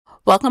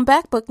Welcome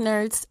back, book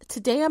nerds.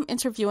 Today I'm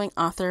interviewing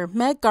author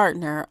Meg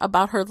Gardiner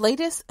about her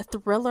latest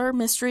thriller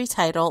mystery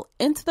title,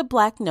 Into the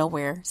Black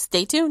Nowhere.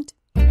 Stay tuned.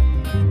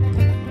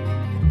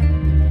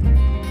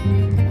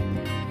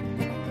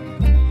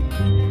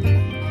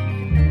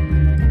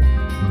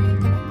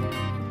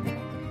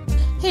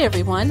 Hey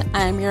everyone,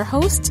 I'm your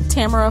host,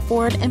 Tamara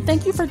Ford, and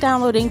thank you for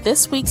downloading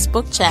this week's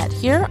book chat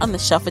here on the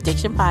Shelf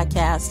Addiction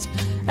Podcast.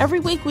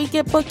 Every week we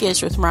get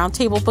bookish with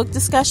roundtable book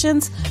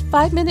discussions,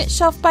 5-minute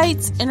shelf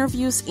bites,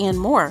 interviews, and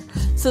more.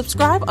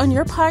 Subscribe on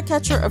your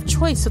podcatcher of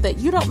choice so that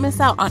you don't miss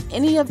out on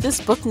any of this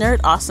book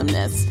nerd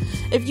awesomeness.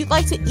 If you'd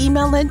like to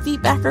email in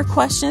feedback or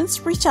questions,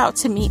 reach out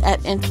to me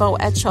at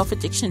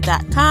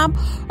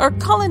info@shelfaddiction.com or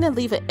call in and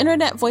leave an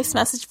internet voice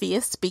message via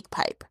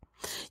SpeakPipe.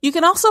 You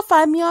can also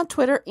find me on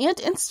Twitter and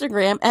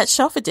Instagram at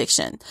Shelf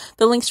Addiction.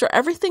 The links for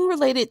everything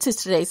related to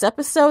today's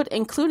episode,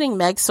 including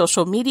Meg's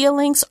social media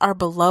links, are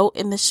below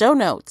in the show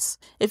notes.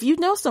 If you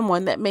know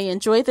someone that may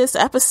enjoy this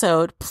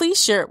episode, please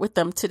share it with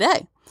them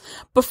today.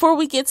 Before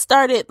we get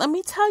started, let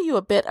me tell you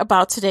a bit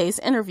about today's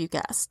interview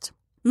guest.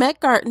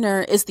 Meg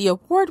Gardiner is the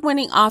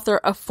award-winning author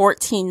of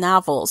 14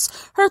 novels.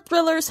 Her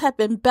thrillers have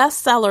been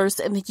bestsellers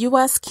in the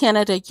U.S.,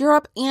 Canada,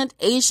 Europe, and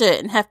Asia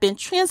and have been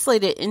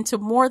translated into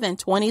more than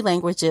 20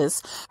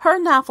 languages. Her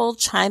novel,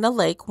 China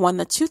Lake, won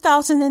the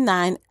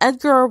 2009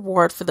 Edgar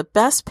Award for the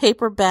Best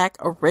Paperback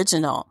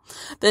Original.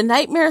 The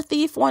Nightmare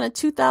Thief won a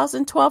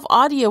 2012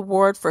 Audie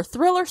Award for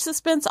Thriller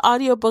Suspense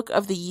Audiobook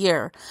of the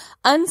Year.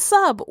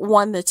 Unsub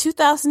won the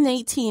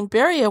 2018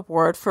 Barry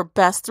Award for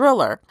Best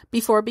Thriller.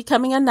 Before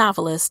becoming a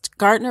novelist,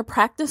 Gardiner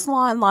practiced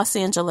law in Los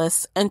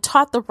Angeles and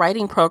taught the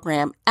writing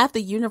program at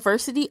the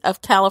University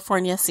of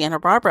California, Santa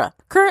Barbara.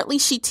 Currently,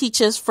 she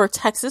teaches for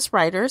Texas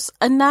Writers,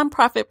 a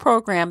nonprofit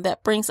program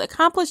that brings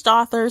accomplished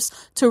authors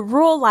to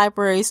rural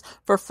libraries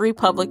for free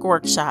public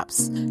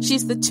workshops.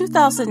 She's the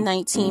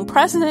 2019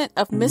 president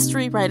of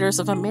Mystery Writers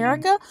of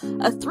America,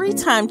 a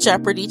 3-time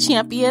Jeopardy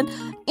champion,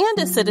 and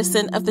a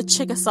citizen of the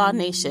Chickasaw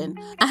Nation.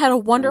 I had a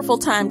wonderful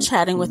time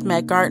chatting with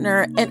Meg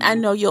Gardiner, and I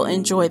know you'll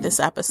enjoy this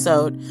episode.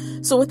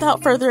 So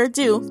without further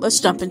ado, let's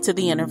jump into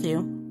the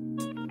interview.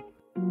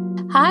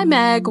 Hi,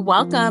 Meg.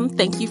 Welcome.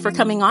 Thank you for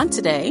coming on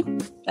today.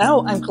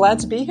 Oh, I'm glad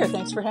to be here.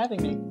 Thanks for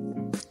having me.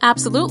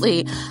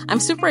 Absolutely. I'm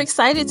super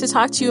excited to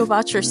talk to you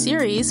about your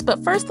series,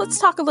 but first let's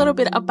talk a little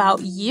bit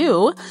about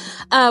you.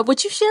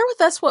 Would you share with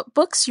us what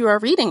books you are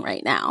reading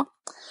right now?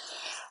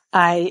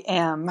 I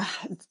am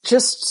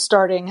just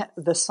starting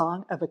The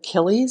Song of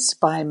Achilles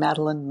by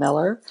Madeline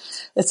Miller.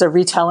 It's a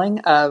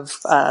retelling of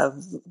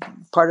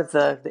part of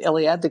the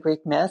Iliad, the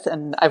Greek myth,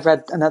 and I've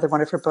read another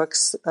one of her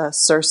books,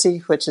 Circe,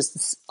 which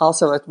is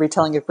also a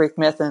retelling of Greek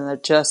myth, and they're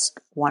just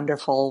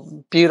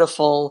wonderful,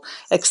 beautiful,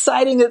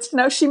 exciting.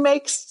 She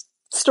makes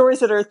stories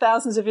that are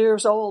thousands of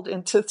years old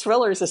into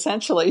thrillers,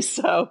 essentially.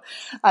 So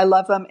I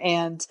love them.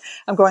 And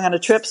I'm going on a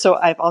trip. So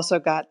I've also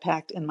got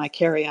packed in my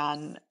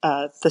carry-on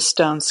The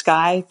Stone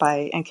Sky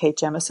by N.K.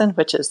 Jemisin,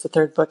 which is the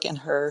third book in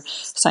her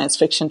science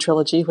fiction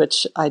trilogy,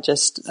 which I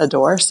just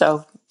adore.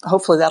 So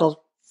hopefully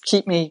that'll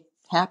keep me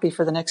happy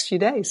for the next few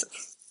days.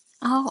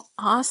 Oh,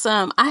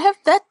 awesome.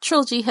 That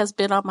trilogy has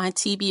been on my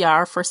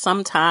TBR for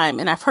some time,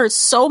 and I've heard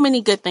so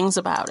many good things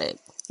about it.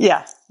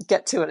 Yeah,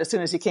 get to it as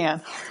soon as you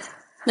can.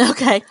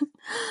 Okay.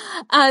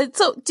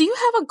 So do you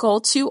have a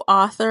go-to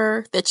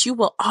author that you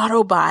will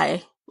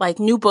auto-buy, like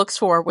new books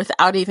for,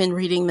 without even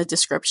reading the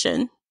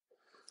description?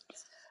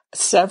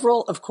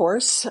 Several, of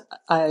course.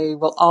 I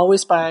will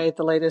always buy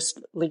the latest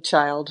Lee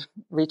Child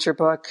Reacher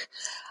book.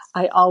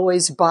 I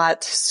always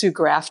bought Sue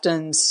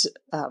Grafton's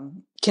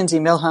Kinsey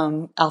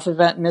Millhone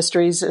Alphabet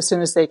Mysteries as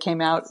soon as they came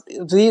out.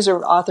 These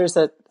are authors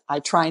that I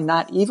try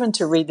not even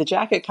to read the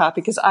jacket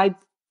copy because I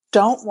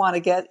don't want to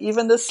get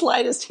even the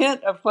slightest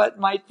hint of what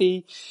might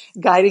be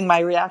guiding my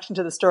reaction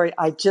to the story.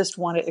 I just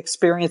want to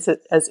experience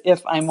it as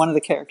if I'm one of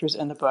the characters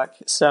in the book.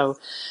 So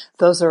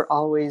those are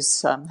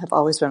always, have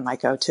always been my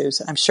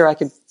go-tos. I'm sure I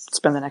could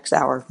spend the next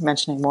hour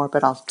mentioning more,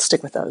 but I'll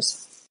stick with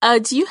those.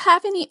 Do you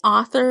have any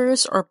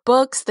authors or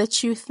books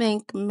that you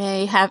think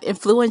may have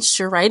influenced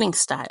your writing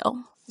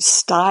style?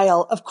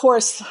 Style, of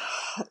course,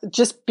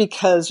 just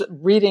because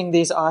reading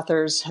these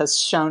authors has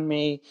shown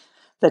me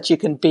that you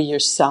can be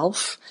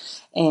yourself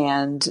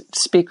and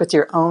speak with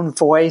your own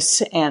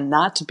voice and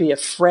not to be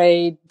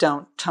afraid.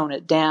 Don't tone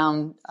it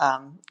down.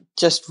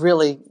 Just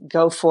really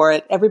go for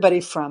it.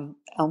 Everybody from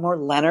Elmore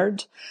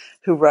Leonard,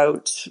 who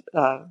wrote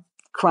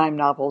crime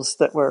novels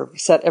that were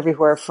set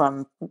everywhere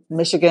from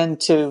Michigan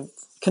to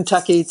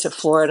Kentucky to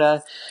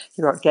Florida.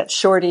 He wrote Get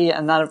Shorty,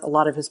 and a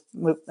lot of his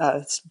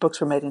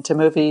books were made into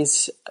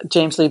movies.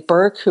 James Lee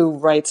Burke, who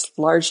writes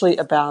largely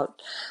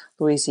about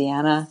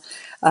Louisiana,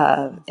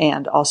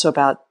 and also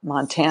about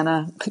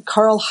Montana.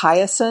 Carl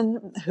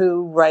Hyacin,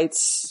 who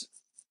writes,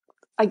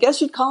 I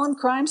guess you'd call them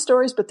crime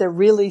stories, but they're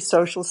really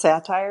social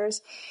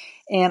satires.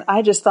 And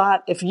I just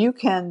thought, if you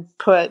can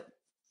put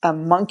a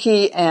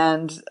monkey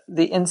and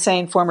the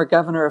insane former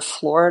governor of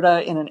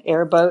Florida in an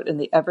airboat in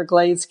the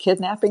Everglades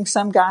kidnapping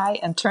some guy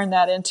and turn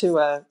that into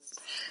a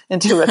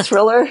into a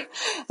thriller,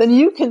 then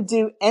you can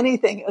do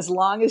anything as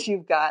long as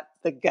you've got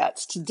the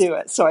guts to do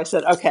it. So I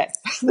said, okay,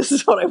 this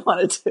is what I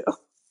want to do.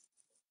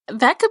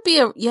 That could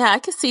be I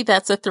could see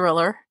that's a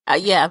thriller.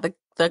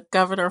 The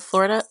governor of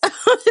Florida.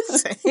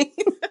 Okay.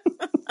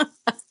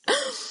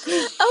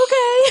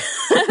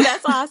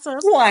 That's awesome.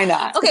 Why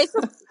not? Okay.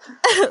 So,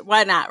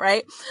 why not?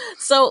 Right.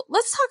 So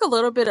let's talk a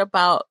little bit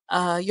about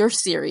your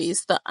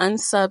series, the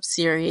Unsub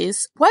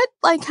series. What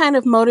kind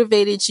of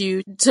motivated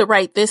you to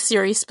write this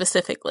series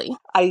specifically?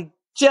 I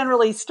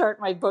generally start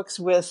my books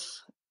with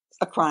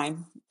a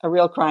crime, a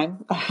real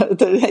crime,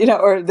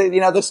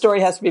 the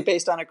story has to be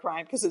based on a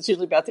crime because it's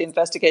usually about the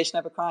investigation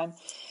of a crime.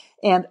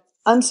 And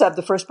Unsub,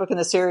 the first book in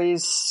the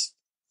series,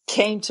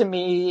 came to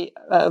me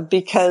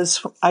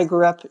because I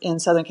grew up in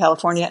Southern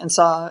California and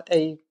saw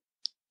a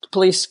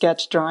police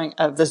sketch drawing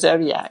of the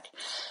Zodiac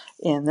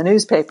in the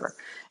newspaper,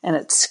 and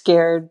it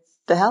scared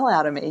the hell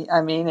out of me.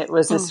 I mean, it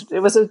was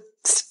a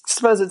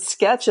supposed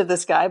sketch of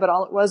this guy, but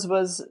all it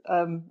was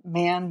a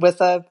man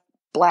with a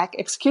black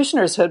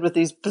executioner's hood with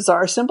these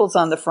bizarre symbols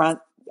on the front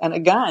and a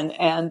gun.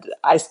 And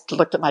I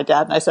looked at my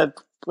dad and I said,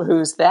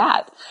 "Who's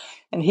that?"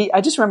 And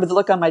I just remember the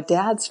look on my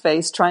dad's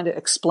face trying to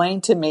explain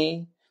to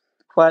me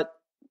what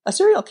a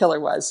serial killer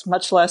was,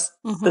 much less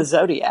the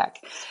Zodiac.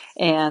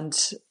 And,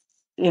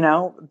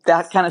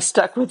 that kind of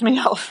stuck with me,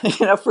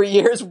 for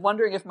years,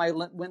 wondering if my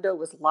window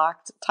was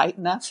locked tight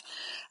enough.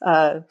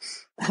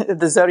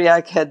 The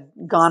Zodiac had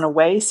gone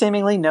away,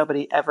 seemingly.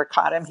 Nobody ever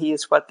caught him. He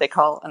is what they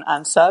call an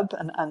unsub,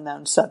 an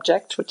unknown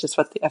subject, which is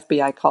what the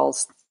FBI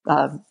calls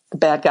the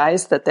bad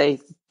guys that they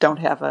don't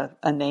have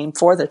a name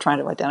for. They're trying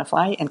to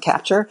identify and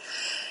capture.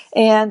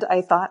 And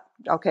I thought,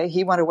 okay,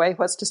 he went away.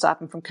 What's to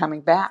stop him from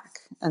coming back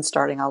and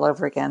starting all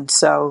over again?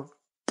 So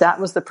that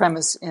was the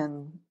premise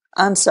in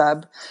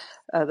Unsub,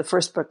 the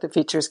first book that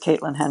features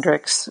Caitlin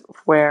Hendricks,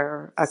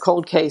 where a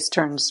cold case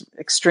turns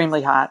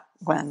extremely hot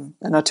when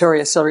a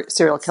notorious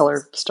serial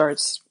killer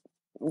starts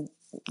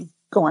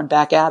going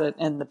back at it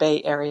in the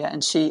Bay Area,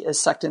 and she is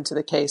sucked into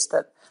the case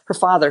that her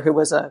father, who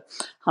was a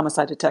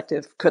homicide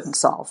detective, couldn't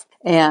solve.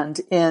 And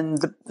in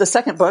the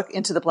second book,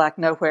 Into the Black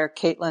Nowhere,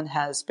 Caitlin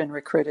has been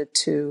recruited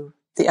to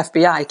the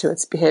FBI, to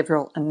its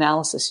behavioral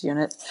analysis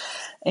unit,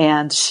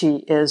 and she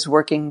is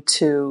working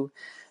to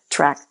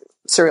track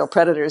serial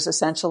predators,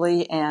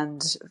 essentially,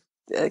 and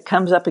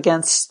comes up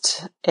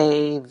against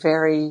a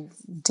very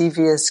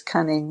devious,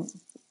 cunning,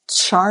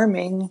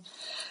 charming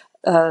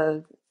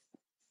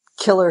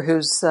killer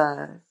who's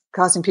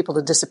causing people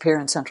to disappear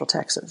in Central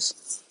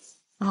Texas.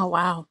 Oh,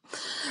 wow.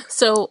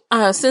 So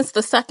since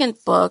the second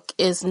book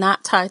is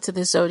not tied to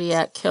the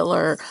Zodiac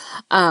killer,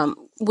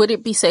 would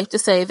it be safe to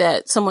say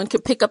that someone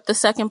could pick up the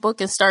second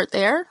book and start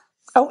there?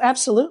 Oh,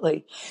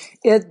 absolutely.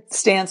 It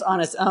stands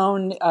on its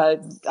own.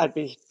 I'd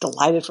be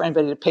delighted for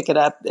anybody to pick it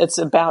up. It's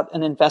about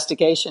an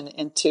investigation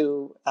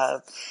into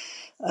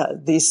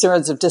these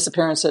series of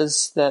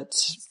disappearances that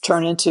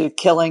turn into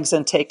killings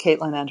and take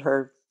Caitlin and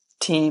her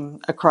team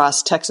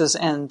across Texas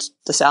and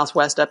the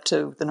Southwest up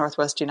to the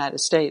Northwest United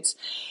States.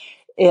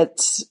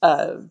 It's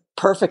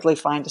perfectly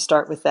fine to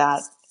start with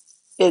that.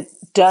 It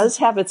does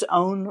have its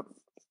own,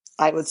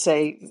 I would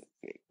say,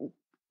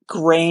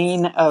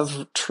 grain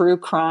of true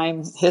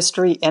crime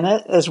history in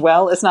it as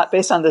well. It's not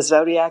based on the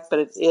Zodiac, but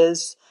it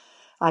is.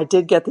 I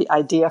did get the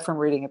idea from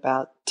reading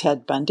about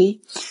Ted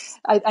Bundy.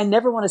 I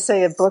never want to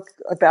say a book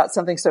about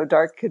something so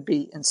dark could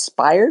be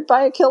inspired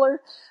by a killer,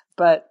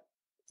 but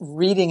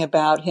reading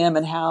about him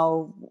and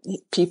how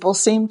people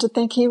seemed to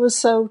think he was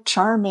so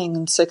charming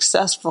and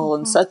successful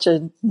and such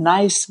a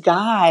nice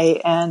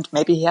guy, and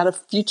maybe he had a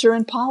future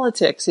in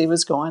politics. He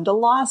was going to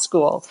law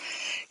school.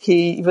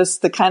 He was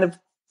the kind of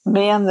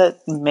man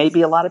that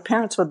maybe a lot of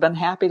parents would have been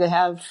happy to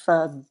have,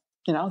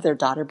 their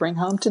daughter bring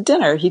home to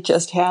dinner. He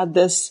just had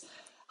this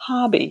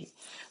hobby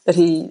that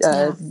he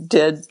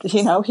did.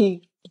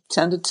 He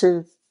tended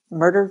to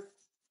murder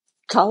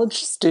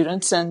college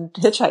students and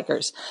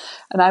hitchhikers.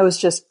 And I was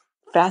just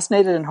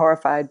fascinated and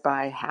horrified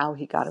by how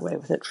he got away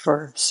with it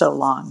for so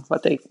long,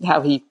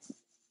 how he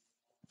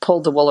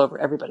pulled the wool over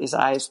everybody's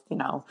eyes,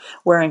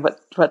 wearing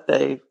what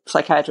the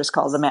psychiatrists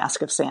call the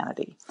mask of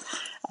sanity.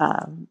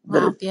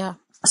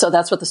 So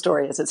that's what the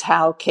story is. It's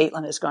how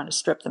Caitlin is going to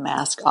strip the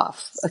mask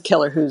off a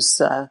killer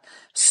who's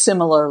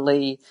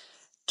similarly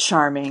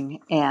charming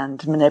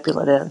and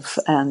manipulative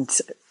and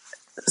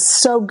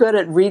so good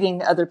at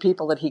reading other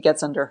people that he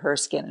gets under her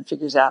skin and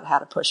figures out how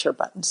to push her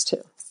buttons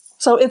too.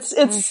 So it's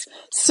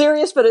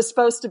serious, but it's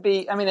supposed to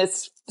be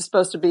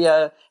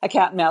a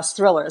cat and mouse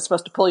thriller. It's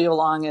supposed to pull you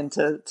along and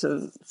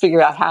to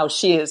figure out how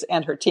she is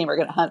and her team are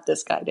going to hunt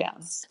this guy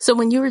down. So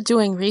when you were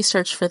doing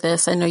research for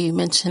this, I know you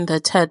mentioned the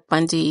Ted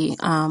Bundy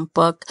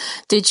book.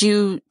 Did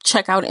you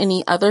check out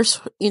any other,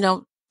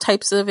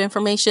 types of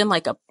information,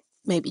 like a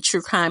maybe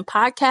true crime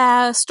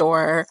podcast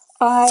or?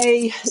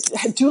 I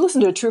do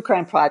listen to a true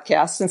crime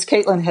podcast since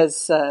Caitlin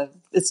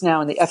it's now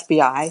in the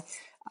FBI.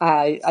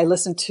 I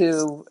listened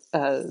to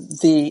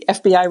the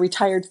FBI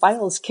Retired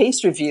Files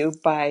case review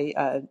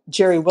by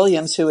Jerry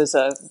Williams, who is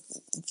a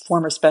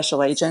former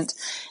special agent,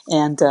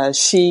 and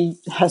she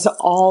has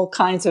all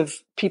kinds of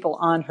people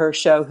on her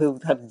show who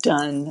have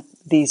done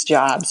these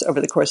jobs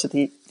over the course of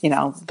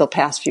the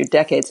past few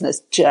decades, and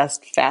it's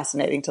just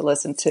fascinating to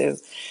listen to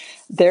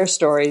their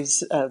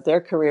stories, their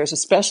careers,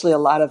 especially a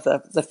lot of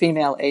the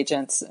female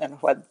agents and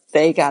what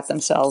they got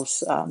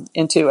themselves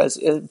into as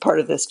part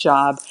of this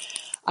job.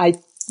 I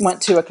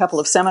went to a couple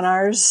of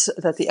seminars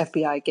that the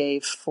FBI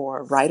gave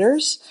for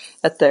writers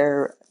at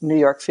their New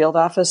York field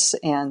office,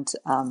 and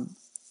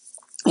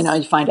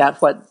you find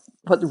out what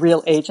the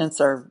real agents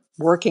are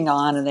working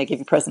on, and they give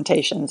you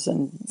presentations,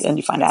 and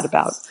you find out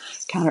about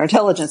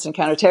counterintelligence and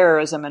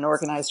counterterrorism and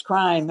organized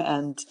crime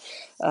and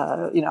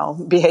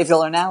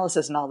behavioral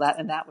analysis and all that,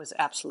 and that was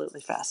absolutely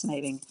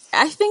fascinating.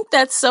 I think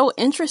that's so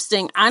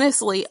interesting.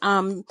 Honestly,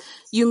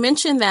 you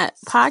mentioned that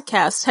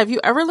podcast. Have you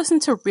ever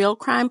listened to Real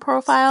Crime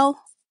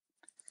Profile?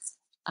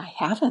 I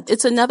haven't.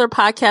 It's another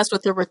podcast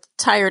with a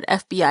retired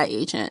FBI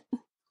agent.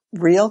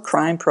 Real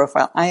Crime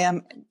Profile. I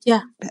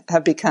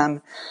have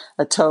become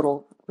a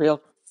total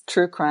real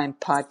true crime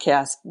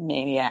podcast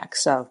maniac.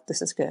 So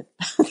this is good.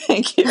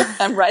 Thank you.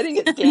 I'm writing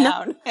it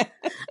down.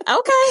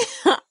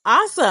 Okay.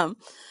 Awesome.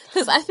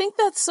 Because I think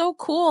that's so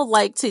cool,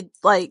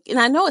 and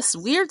I know it's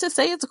weird to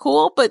say it's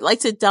cool, but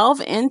to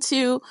delve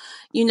into,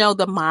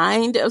 the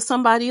mind of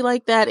somebody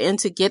like that and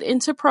to get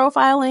into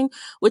profiling,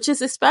 which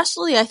is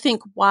especially, I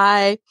think,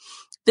 why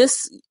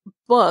this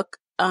book,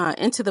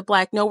 Into the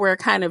Black Nowhere,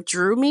 kind of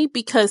drew me,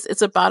 because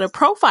it's about a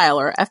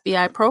profiler,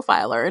 FBI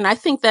profiler. And I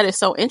think that is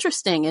so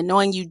interesting. And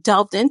knowing you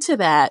delved into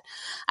that,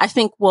 I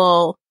think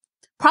will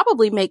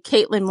probably make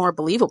Caitlin more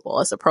believable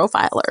as a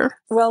profiler.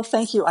 Well,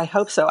 thank you. I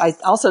hope so. I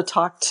also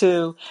talked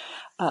to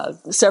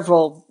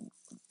several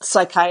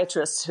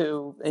psychiatrists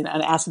and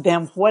asked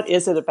them, what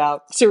is it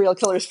about serial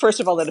killers, first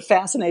of all, that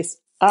fascinates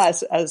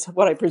us as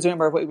what I presume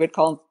are what we would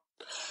call,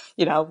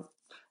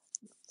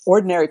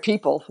 ordinary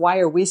people? Why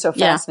are we so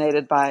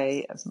fascinated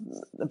by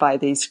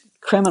these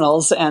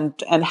criminals,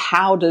 and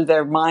how do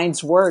their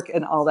minds work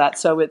and all that?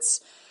 So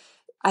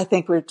I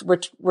think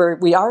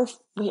we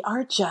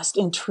are just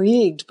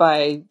intrigued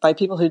by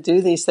people who do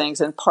these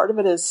things, and part of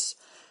it is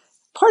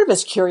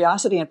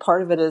curiosity, and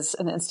part of it is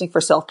an instinct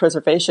for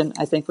self-preservation.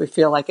 I think we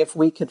feel like if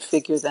we could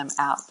figure them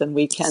out, then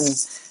we can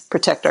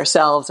protect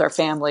ourselves, our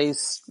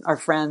families, our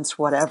friends,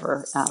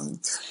 whatever.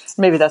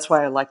 Maybe that's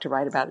why I like to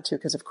write about it too,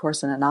 because of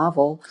course in a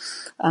novel,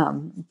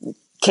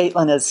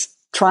 Caitlin is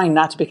trying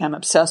not to become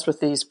obsessed with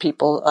these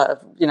people.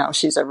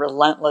 She's a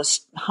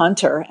relentless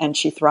hunter and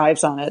she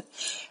thrives on it.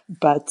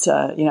 But,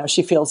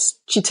 she feels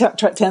she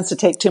tends to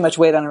take too much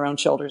weight on her own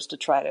shoulders to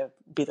try to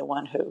be the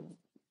one who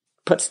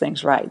puts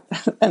things right.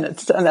 and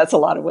that's a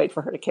lot of weight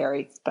for her to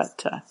carry,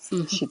 but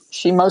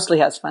she mostly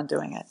has fun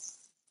doing it.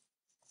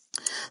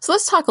 So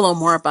let's talk a little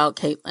more about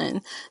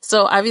Caitlin.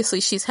 So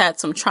obviously she's had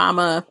some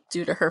trauma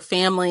due to her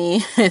family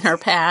in her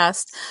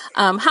past.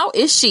 How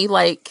is she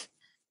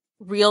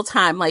real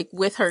time,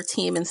 with her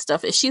team and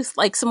stuff? Is she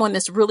someone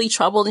that's really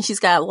troubled and she's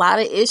got a lot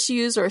of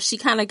issues, or she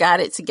kind of got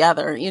it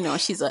together?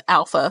 She's an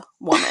alpha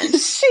woman.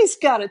 She's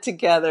got it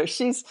together.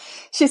 She's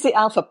the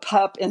alpha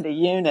pup in the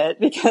unit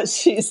because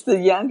she's the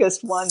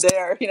youngest one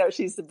there.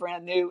 She's the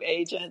brand new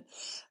agent,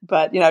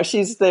 but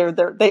she's there.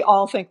 They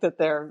all think that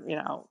they're,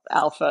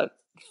 alpha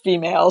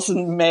females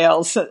and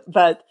males,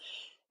 but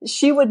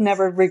she would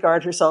never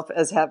regard herself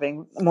as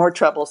having more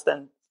troubles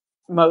than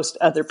most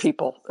other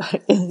people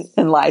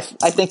in life.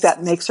 I think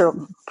that makes her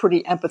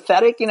pretty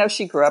empathetic.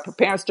 She grew up, her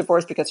parents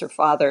divorced because her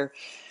father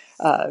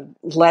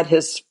let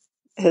his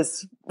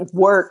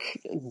work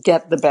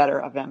get the better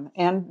of him.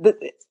 And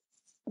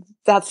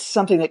that's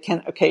something that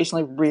can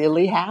occasionally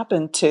really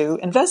happen to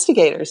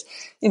investigators.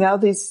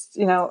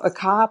 A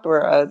cop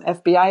or an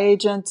FBI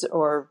agent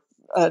or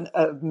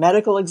a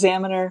medical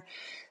examiner,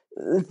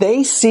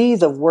 they see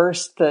the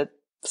worst that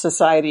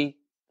society,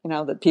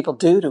 that people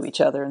do to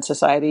each other in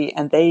society,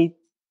 and they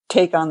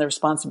take on the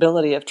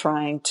responsibility of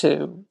trying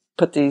to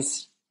put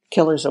these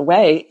killers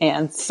away.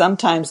 And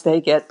sometimes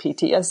they get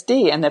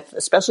PTSD. And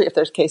especially if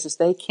there's cases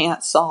they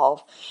can't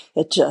solve,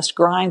 it just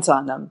grinds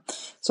on them.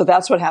 So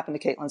that's what happened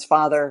to Caitlin's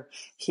father.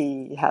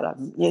 He had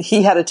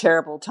a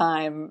terrible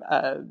time.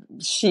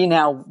 She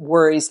now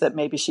worries that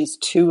maybe she's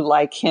too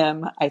like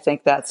him. I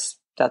think that's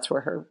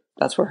where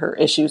her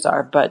issues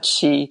are. But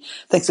she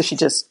thinks if she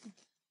just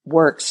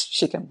works,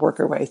 she can work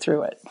her way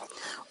through it.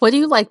 What do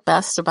you like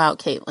best about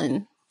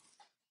Caitlin?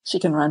 She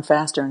can run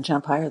faster and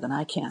jump higher than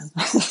I can.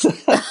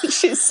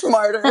 She's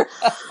smarter.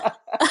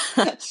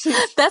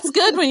 That's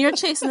good when you're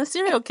chasing a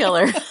serial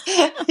killer.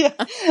 Yeah,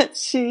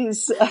 she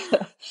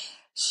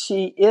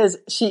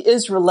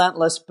is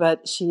relentless,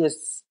 but she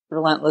is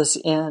relentless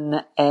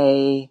in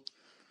a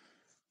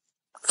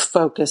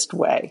focused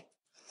way.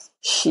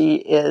 She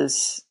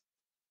is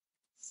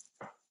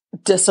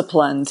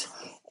disciplined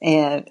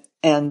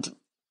and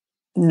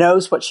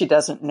knows what she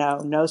doesn't know,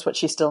 knows what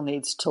she still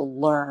needs to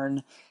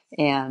learn,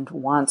 and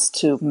wants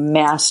to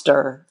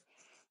master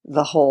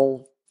the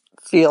whole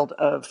field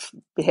of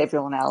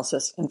behavioral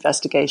analysis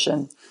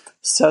investigation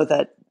so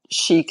that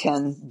she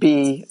can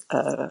be,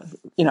 a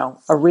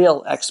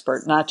real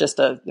expert, not just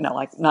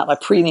not a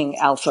preening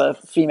alpha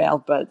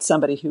female, but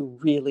somebody who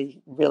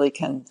really, really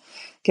can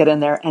get in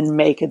there and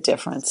make a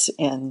difference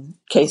in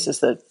cases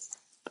that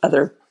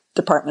other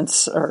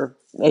departments or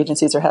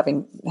agencies are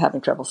having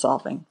trouble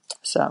solving.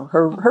 So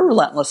her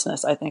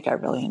relentlessness, I think I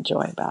really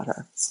enjoy about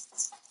her.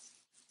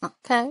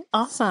 Okay,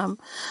 awesome.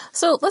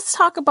 So let's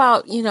talk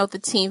about,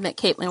 the team that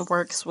Caitlin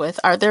works with.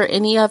 Are there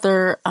any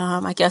other,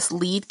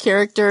 lead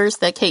characters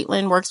that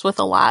Caitlin works with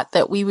a lot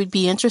that we would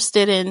be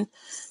interested in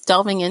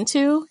delving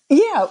into?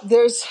 Yeah,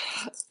 there's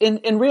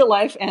in real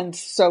life, and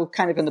so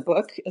kind of in the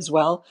book as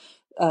well.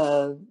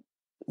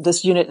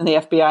 This unit in the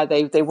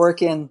FBI, they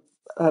work in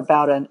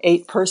about an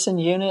 8-person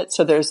unit.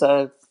 So there's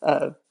a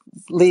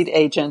lead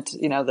agent,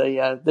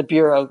 the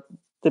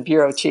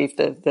bureau chief,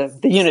 the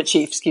unit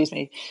chief, excuse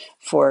me,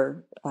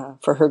 for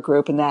her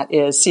group, and that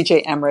is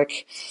C.J.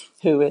 Emmerich,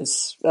 who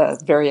is a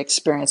very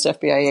experienced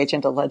FBI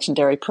agent, a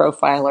legendary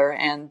profiler,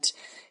 and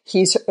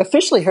he's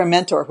officially her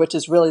mentor, which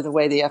is really the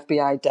way the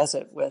FBI does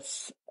it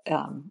with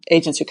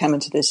agents who come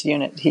into this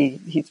unit.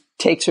 He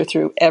takes her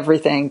through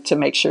everything to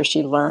make sure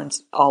she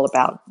learns all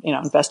about,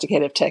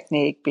 investigative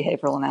technique,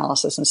 behavioral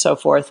analysis, and so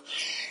forth.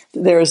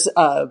 There's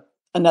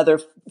another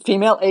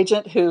female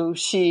agent who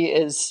she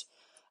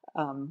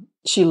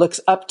looks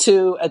up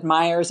to,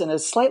 admires, and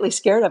is slightly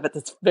scared of at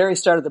the very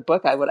start of the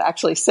book, I would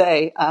actually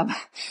say.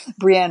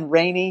 Brienne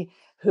Rainey,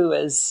 who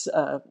is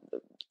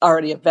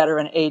already a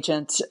veteran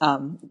agent,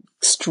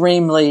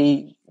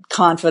 extremely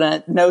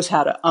confident, knows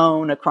how to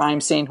own a crime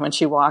scene when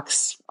she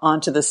walks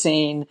onto the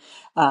scene.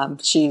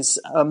 She's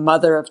a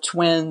mother of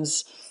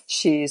twins.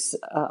 She's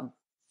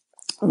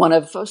one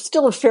of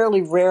still a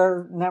fairly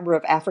rare number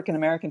of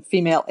African-American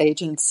female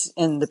agents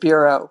in the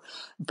Bureau,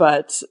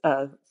 but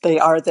they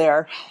are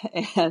there.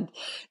 And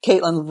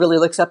Caitlin really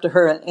looks up to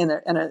her in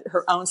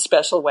her own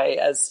special way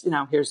as,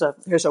 here's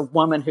a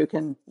woman who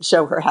can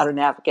show her how to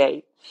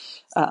navigate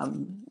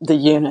the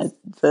unit,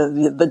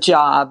 the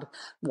job,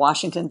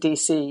 Washington,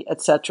 D.C.,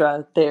 et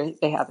cetera. They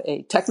have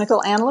a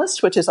technical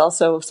analyst, which is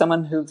also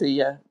someone who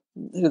the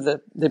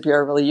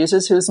Bureau really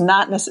uses, who's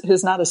not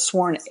a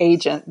sworn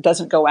agent,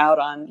 doesn't go out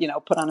on,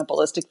 put on a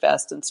ballistic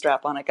vest and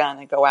strap on a gun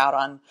and go out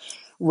on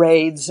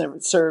raids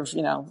and serve,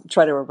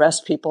 try to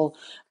arrest people,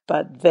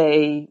 but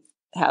they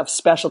have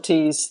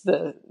specialties.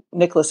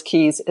 Nicholas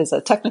Keys is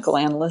a technical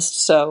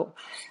analyst, so,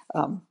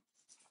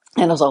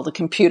 handles all the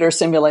computer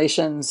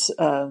simulations,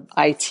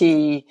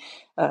 IT,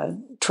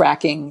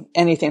 tracking,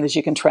 anything that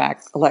you can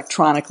track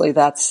electronically.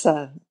 That's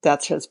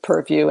his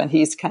purview. And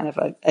he's kind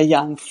of a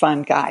young,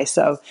 fun guy.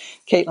 So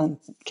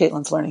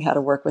Caitlin's learning how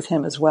to work with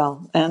him as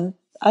well. And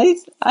I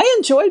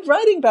enjoyed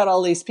writing about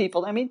all these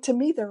people. I mean, to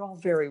me, they're all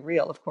very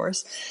real, of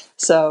course.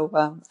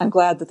 So, I'm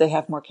glad that they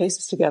have more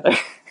cases together.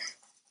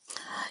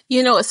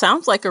 It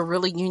sounds like a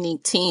really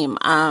unique team.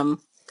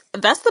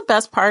 That's the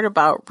best part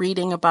about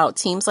reading about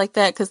teams like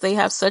that, because they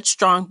have such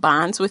strong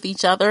bonds with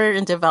each other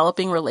and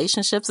developing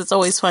relationships. It's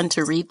always fun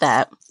to read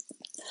that.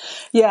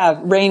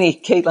 Yeah,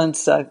 Rainey,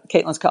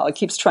 Caitlin's colleague,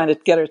 keeps trying to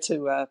get her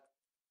to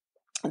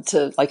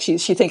like she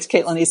thinks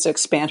Caitlin needs to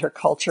expand her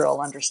cultural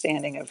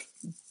understanding of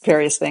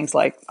various things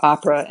like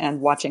opera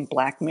and watching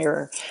Black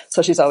Mirror.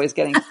 So she's always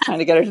trying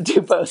to get her to do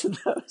both of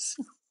those.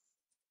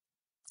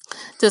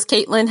 Does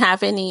Caitlin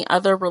have any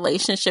other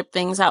relationship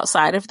things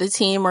outside of the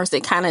team, or is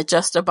it kind of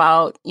just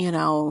about,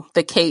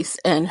 the case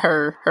and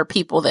her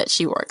people that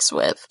she works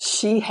with?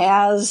 She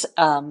has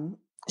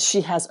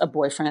a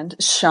boyfriend,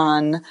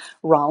 Sean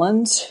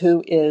Rollins,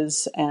 who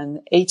is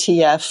an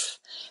ATF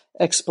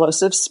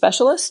explosive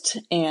specialist,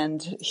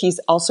 and he's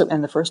also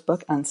in the first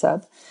book,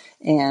 Unsub,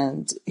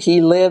 and he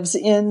lives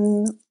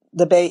in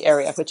the Bay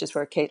Area, which is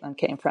where Caitlin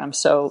came from.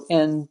 So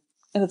in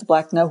the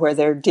Black Nowhere,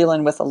 they're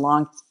dealing with a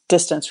long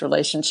distance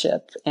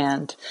relationship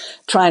and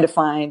trying to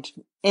find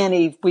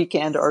any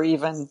weekend or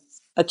even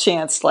a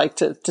chance like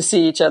to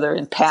see each other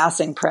in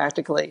passing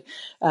practically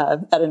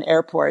at an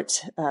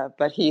airport.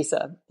 But he's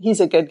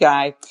a good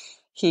guy.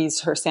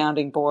 He's her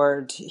sounding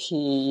board.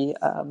 He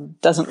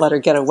doesn't let her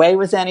get away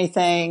with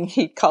anything.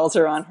 He calls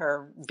her on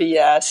her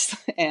BS,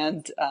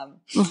 and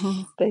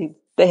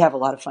they have a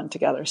lot of fun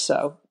together.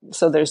 So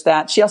there's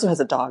that. She also has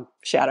a dog,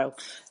 Shadow.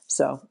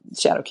 So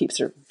Shadow keeps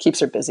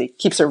her busy,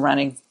 keeps her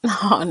running.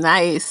 Oh,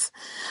 nice.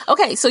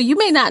 Okay, so you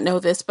may not know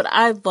this, but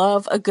I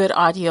love a good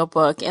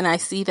audiobook, and I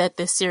see that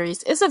this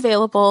series is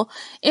available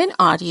in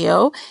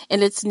audio,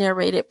 and it's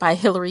narrated by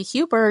Hillary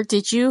Huber.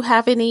 Did you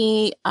have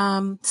any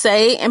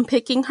say in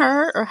picking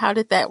her, or how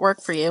did that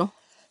work for you?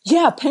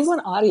 Yeah,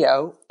 Penguin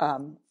Audio,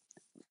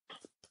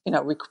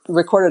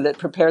 recorded it,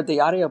 prepared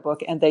the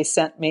audiobook, and they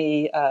sent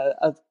me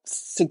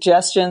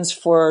suggestions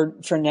for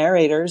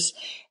narrators.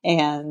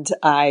 And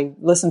I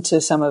listened to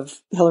some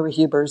of Hillary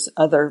Huber's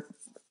other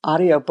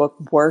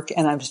audiobook work,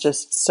 and I was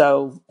just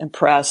so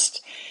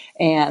impressed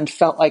and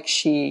felt like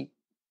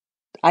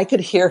I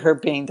could hear her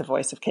being the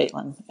voice of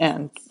Caitlin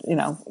and,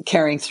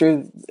 carrying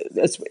through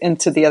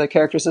into the other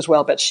characters as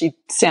well. But she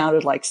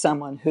sounded like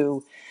someone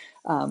who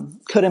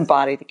could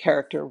embody the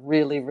character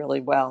really,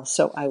 really well.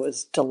 So I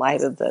was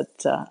delighted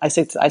that I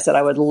said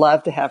I would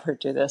love to have her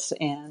do this,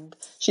 and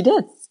she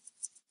did.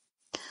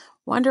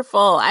 Wonderful.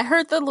 I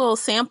heard the little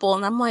sample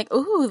and I'm like,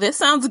 ooh, this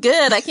sounds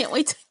good. I can't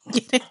wait to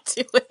get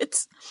into it.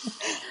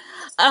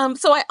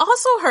 So I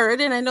also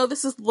heard, and I know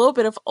this is a little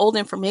bit of old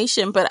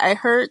information, but I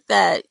heard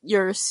that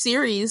your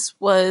series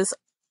was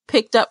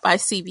picked up by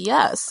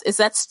CBS. Is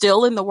that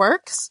still in the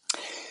works?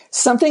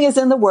 Something is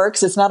in the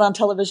works. It's not on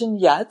television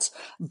yet,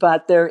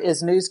 but there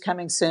is news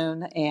coming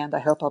soon, and I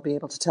hope I'll be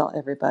able to tell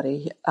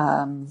everybody.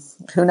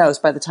 Who knows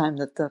by the time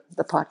that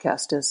the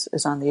podcast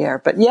is on the air.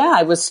 But yeah,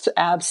 I was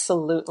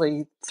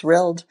absolutely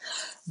thrilled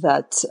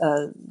that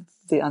the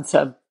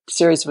Unsub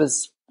series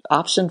was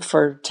optioned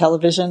for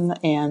television,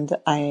 and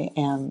I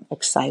am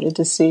excited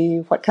to see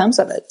what comes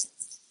of it.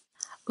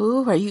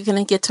 Ooh, are you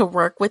going to get to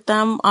work with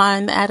them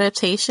on the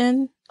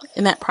adaptation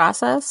in that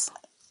process?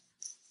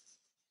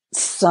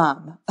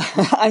 Some.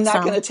 I'm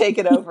not going to take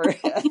it over.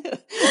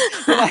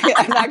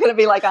 I'm not going to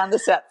be like on the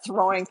set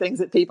throwing things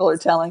at people or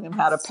telling them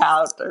how to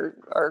pout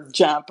or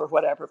jump or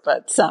whatever,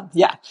 but some,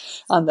 yeah,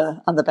 on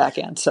the back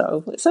end.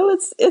 So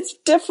it's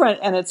different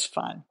and it's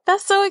fun.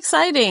 That's so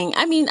exciting.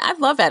 I mean, I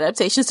love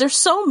adaptations. There's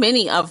so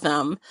many of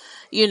them,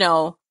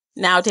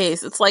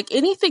 nowadays. It's like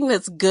anything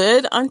that's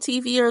good on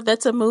TV or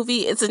that's a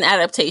movie, it's an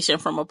adaptation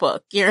from a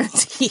book,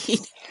 guaranteed.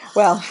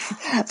 Well,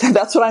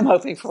 that's what I'm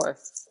hoping for.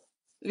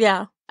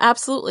 Yeah.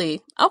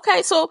 Absolutely.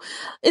 Okay. So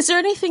is there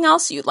anything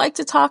else you'd like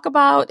to talk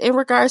about in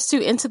regards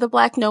to Into the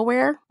Black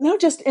Nowhere? No,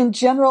 just in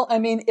general. I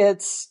mean,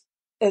 it's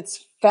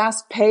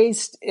fast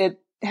paced. It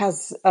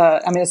has,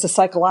 it's a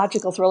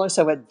psychological thriller.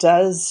 So it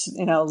does,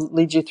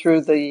 lead you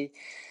through the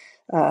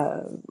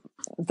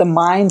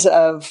minds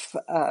of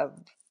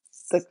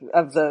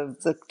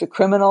the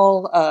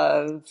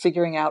criminal,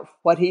 figuring out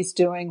what he's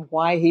doing,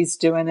 why he's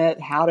doing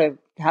it, how to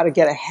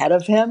get ahead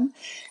of him.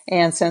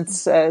 And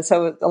since,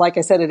 so like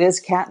I said, it is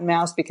cat and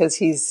mouse because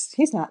he's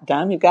not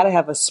dumb. You've got to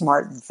have a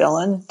smart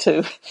villain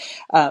to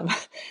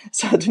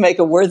make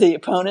a worthy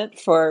opponent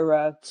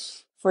for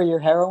your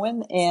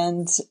heroine.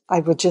 And I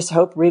would just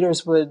hope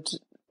readers would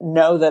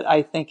know that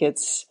I think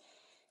it's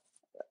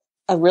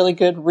a really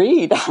good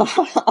read,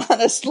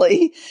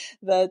 honestly,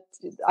 that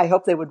I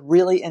hope they would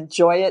really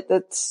enjoy it.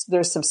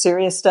 There's some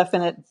serious stuff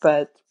in it,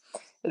 but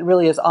it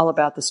really is all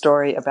about the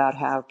story about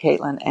how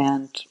Caitlin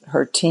and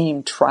her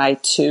team try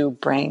to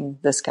bring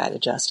this guy to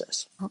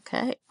justice.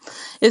 Okay.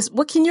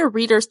 What can your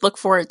readers look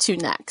forward to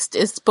next?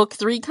 Is book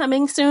 3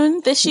 coming soon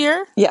this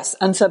year? Yes.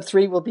 Unsub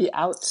 3 will be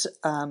out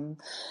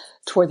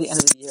toward the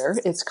end of the year.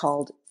 It's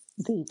called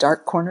The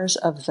Dark Corners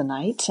of the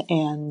Night,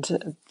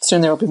 and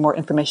soon there will be more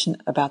information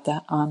about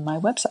that on my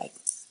website.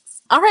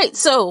 All right.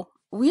 So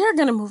we are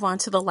going to move on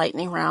to the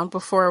lightning round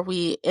before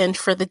we end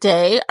for the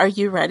day. Are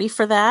you ready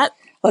for that?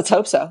 Let's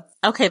hope so.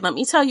 Okay, let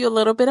me tell you a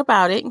little bit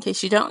about it in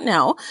case you don't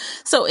know.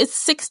 So it's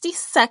 60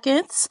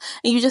 seconds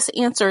and you just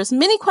answer as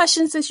many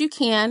questions as you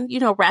can,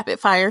 rapid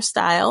fire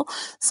style.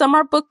 Some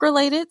are book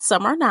related,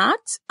 some are not.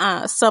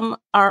 Some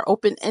are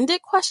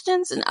open-ended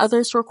questions and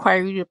others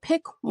require you to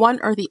pick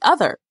one or the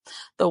other.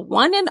 The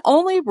one and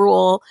only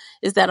rule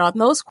is that on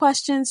those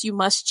questions, you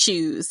must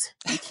choose.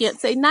 You can't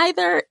say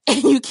neither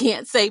and you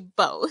can't say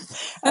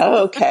both.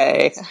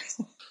 Okay.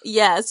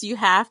 Yes, you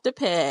have to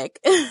pick.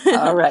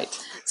 All right.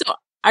 So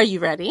are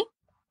you ready?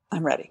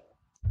 I'm ready.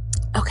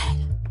 Okay,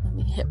 let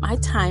me hit my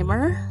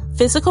timer.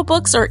 Physical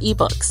books or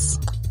ebooks?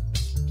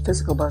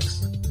 Physical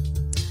books.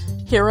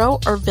 Hero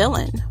or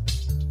villain?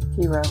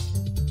 Hero.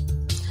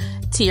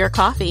 Tea or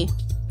coffee?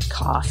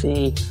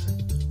 Coffee.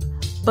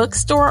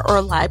 Bookstore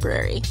or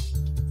library?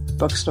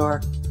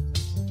 Bookstore.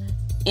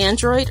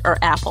 Android or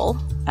Apple?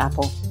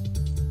 Apple.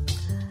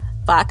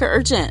 Vodka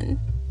or gin?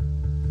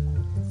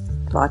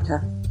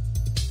 Vodka.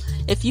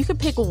 If you could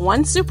pick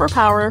one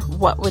superpower,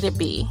 what would it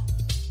be?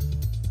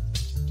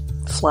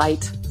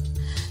 Flight.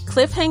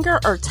 Cliffhanger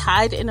or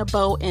tied in a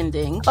bow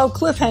ending? Oh,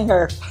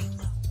 cliffhanger.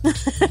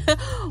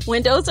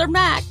 Windows or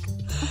Mac?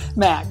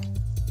 Mac.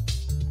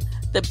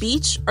 The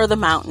beach or the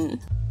mountain?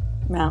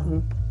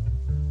 Mountain.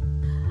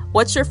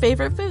 What's your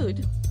favorite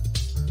food?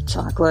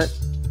 Chocolate.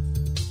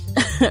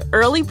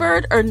 Early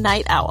bird or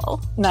night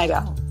owl? Night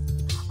owl.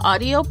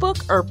 Audiobook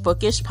or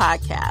bookish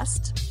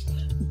podcast?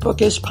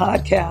 Bookish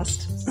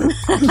podcast.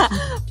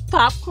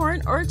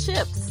 Popcorn or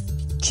chips?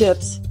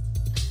 Chips.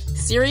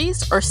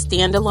 Series or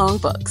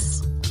standalone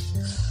books?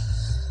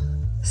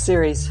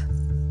 Series.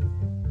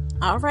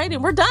 All right,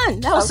 and we're done.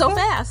 That was so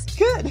fast.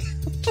 Good.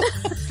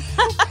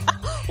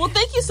 Well,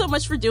 thank you so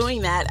much for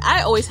doing that.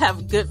 I always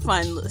have good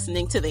fun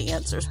listening to the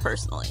answers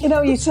personally.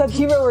 You said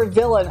hero or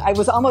villain. I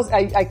was almost,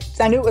 I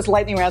knew it was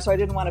lightning round, so I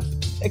didn't want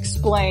to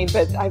explain,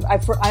 but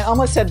I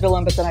almost said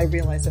villain, but then I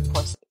realized, of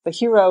course, the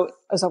hero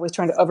is always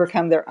trying to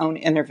overcome their own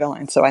inner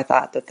villain. So I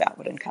thought that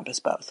would encompass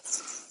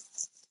both.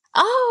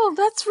 Oh,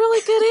 that's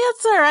really good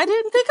answer. I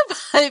didn't think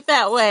about it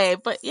that way,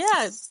 but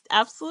yeah,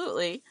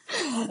 absolutely.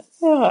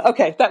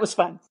 Okay, that was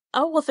fun.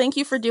 Oh, well, thank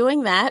you for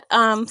doing that.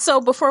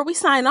 So before we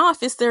sign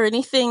off, is there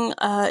anything,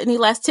 any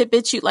last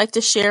tidbits you'd like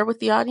to share with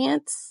the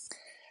audience?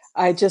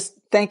 I just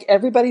thank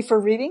everybody for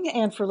reading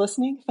and for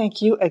listening.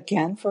 Thank you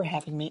again for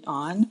having me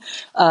on.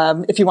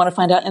 If you want to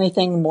find out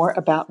anything more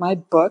about my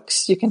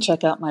books, you can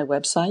check out my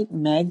website,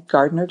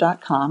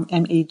 meggardiner.com,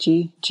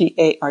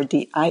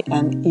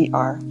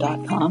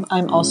 meggardiner.com.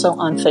 I'm also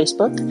on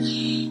Facebook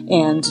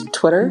and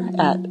Twitter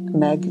at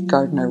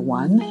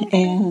meggardiner1,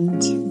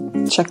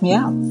 and check me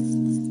out.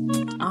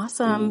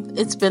 Awesome.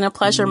 It's been a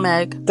pleasure,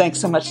 Meg. Thanks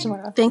so much,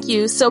 Tamara. Thank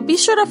you. So be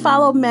sure to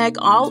follow Meg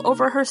all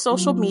over her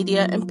social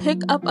media and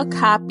pick up a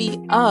copy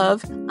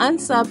of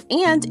Unsub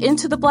and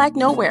Into the Black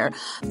Nowhere.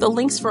 The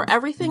links for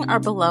everything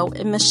are below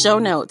in the show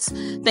notes.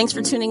 Thanks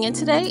for tuning in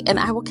today, and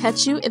I will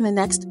catch you in the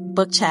next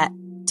book chat.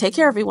 Take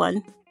care,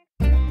 everyone.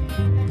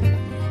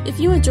 If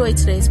you enjoyed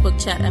today's book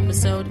chat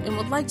episode and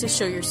would like to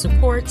show your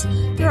support,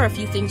 there are a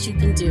few things you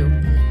can do.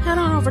 Head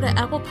on over to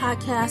Apple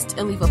Podcasts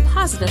and leave a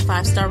positive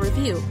 5-star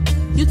review.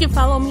 You can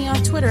follow me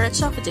on Twitter at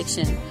Shelf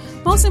Addiction.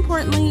 Most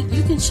importantly,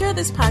 you can share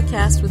this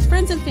podcast with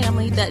friends and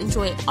family that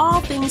enjoy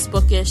all things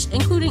bookish,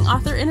 including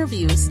author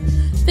interviews.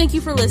 Thank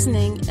you for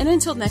listening, and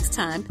until next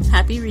time,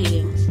 happy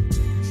reading.